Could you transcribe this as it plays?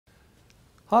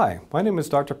Hi, my name is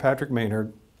Dr. Patrick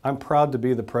Maynard. I'm proud to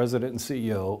be the President and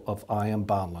CEO of I Am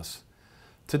Boundless.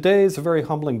 Today is a very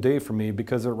humbling day for me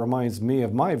because it reminds me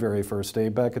of my very first day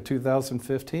back in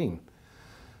 2015.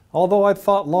 Although I'd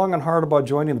thought long and hard about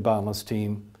joining the Boundless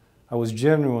team, I was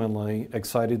genuinely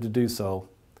excited to do so,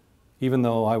 even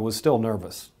though I was still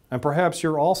nervous. And perhaps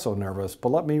you're also nervous, but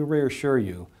let me reassure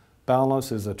you,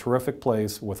 Boundless is a terrific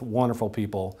place with wonderful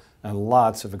people and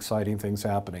lots of exciting things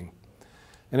happening.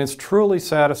 And it's truly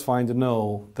satisfying to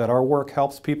know that our work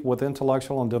helps people with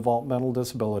intellectual and developmental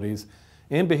disabilities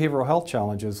and behavioral health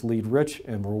challenges lead rich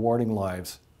and rewarding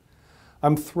lives.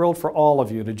 I'm thrilled for all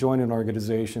of you to join an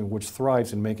organization which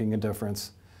thrives in making a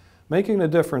difference. Making a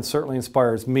difference certainly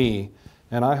inspires me,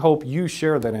 and I hope you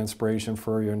share that inspiration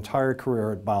for your entire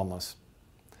career at Boundless.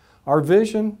 Our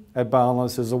vision at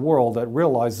Boundless is a world that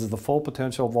realizes the full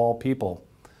potential of all people.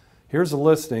 Here's a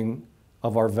listing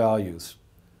of our values.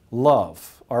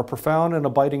 Love, our profound and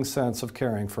abiding sense of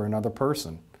caring for another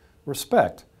person.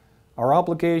 Respect, our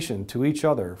obligation to each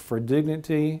other for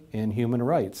dignity and human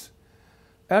rights.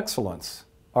 Excellence,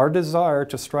 our desire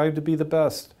to strive to be the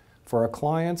best for our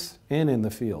clients and in the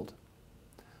field.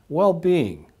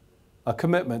 Well-being, a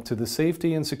commitment to the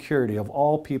safety and security of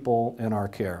all people in our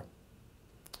care.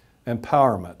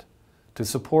 Empowerment, to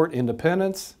support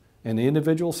independence and the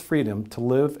individual's freedom to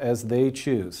live as they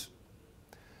choose.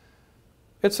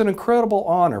 It's an incredible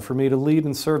honor for me to lead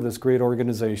and serve this great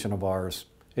organization of ours.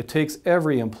 It takes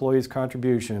every employee's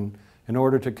contribution in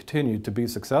order to continue to be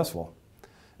successful.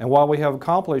 And while we have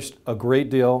accomplished a great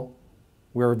deal,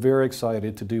 we're very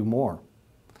excited to do more.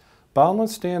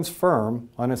 Boundless stands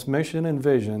firm on its mission and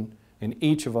vision, and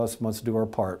each of us must do our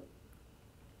part.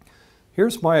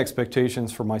 Here's my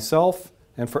expectations for myself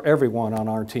and for everyone on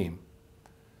our team.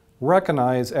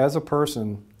 Recognize as a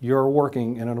person you're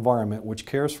working in an environment which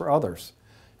cares for others,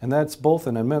 and that's both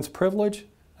an immense privilege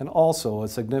and also a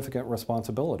significant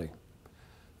responsibility.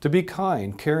 To be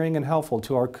kind, caring, and helpful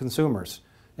to our consumers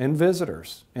and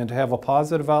visitors, and to have a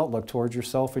positive outlook towards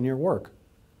yourself and your work.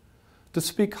 To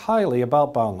speak highly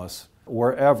about Boundless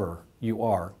wherever you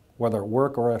are, whether at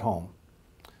work or at home.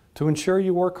 To ensure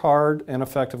you work hard and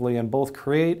effectively and both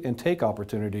create and take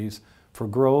opportunities for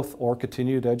growth or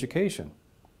continued education.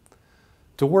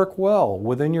 To work well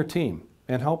within your team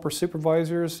and help our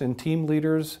supervisors and team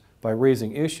leaders by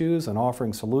raising issues and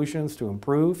offering solutions to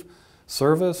improve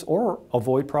service or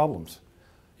avoid problems.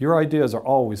 Your ideas are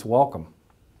always welcome.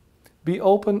 Be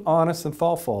open, honest, and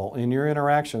thoughtful in your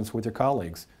interactions with your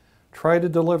colleagues. Try to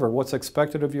deliver what's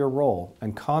expected of your role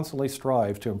and constantly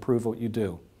strive to improve what you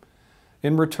do.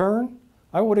 In return,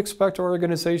 I would expect our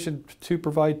organization to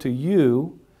provide to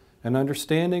you an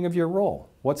understanding of your role,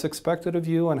 what's expected of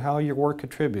you, and how your work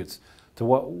contributes to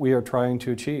what we are trying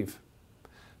to achieve.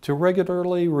 To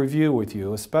regularly review with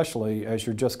you, especially as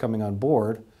you're just coming on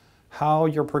board, how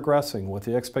you're progressing with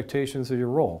the expectations of your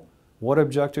role, what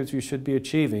objectives you should be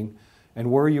achieving,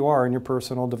 and where you are in your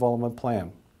personal development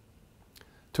plan.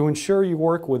 To ensure you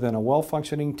work within a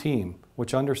well-functioning team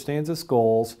which understands its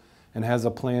goals and has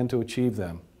a plan to achieve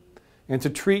them, and to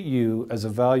treat you as a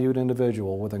valued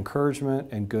individual with encouragement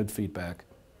and good feedback.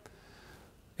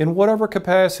 In whatever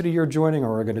capacity you're joining our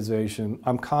organization,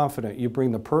 I'm confident you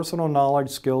bring the personal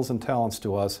knowledge, skills, and talents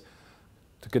to us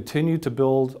to continue to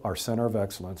build our Center of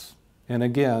Excellence. And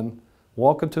again,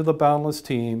 welcome to the Boundless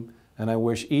team, and I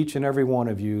wish each and every one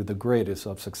of you the greatest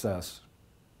of success.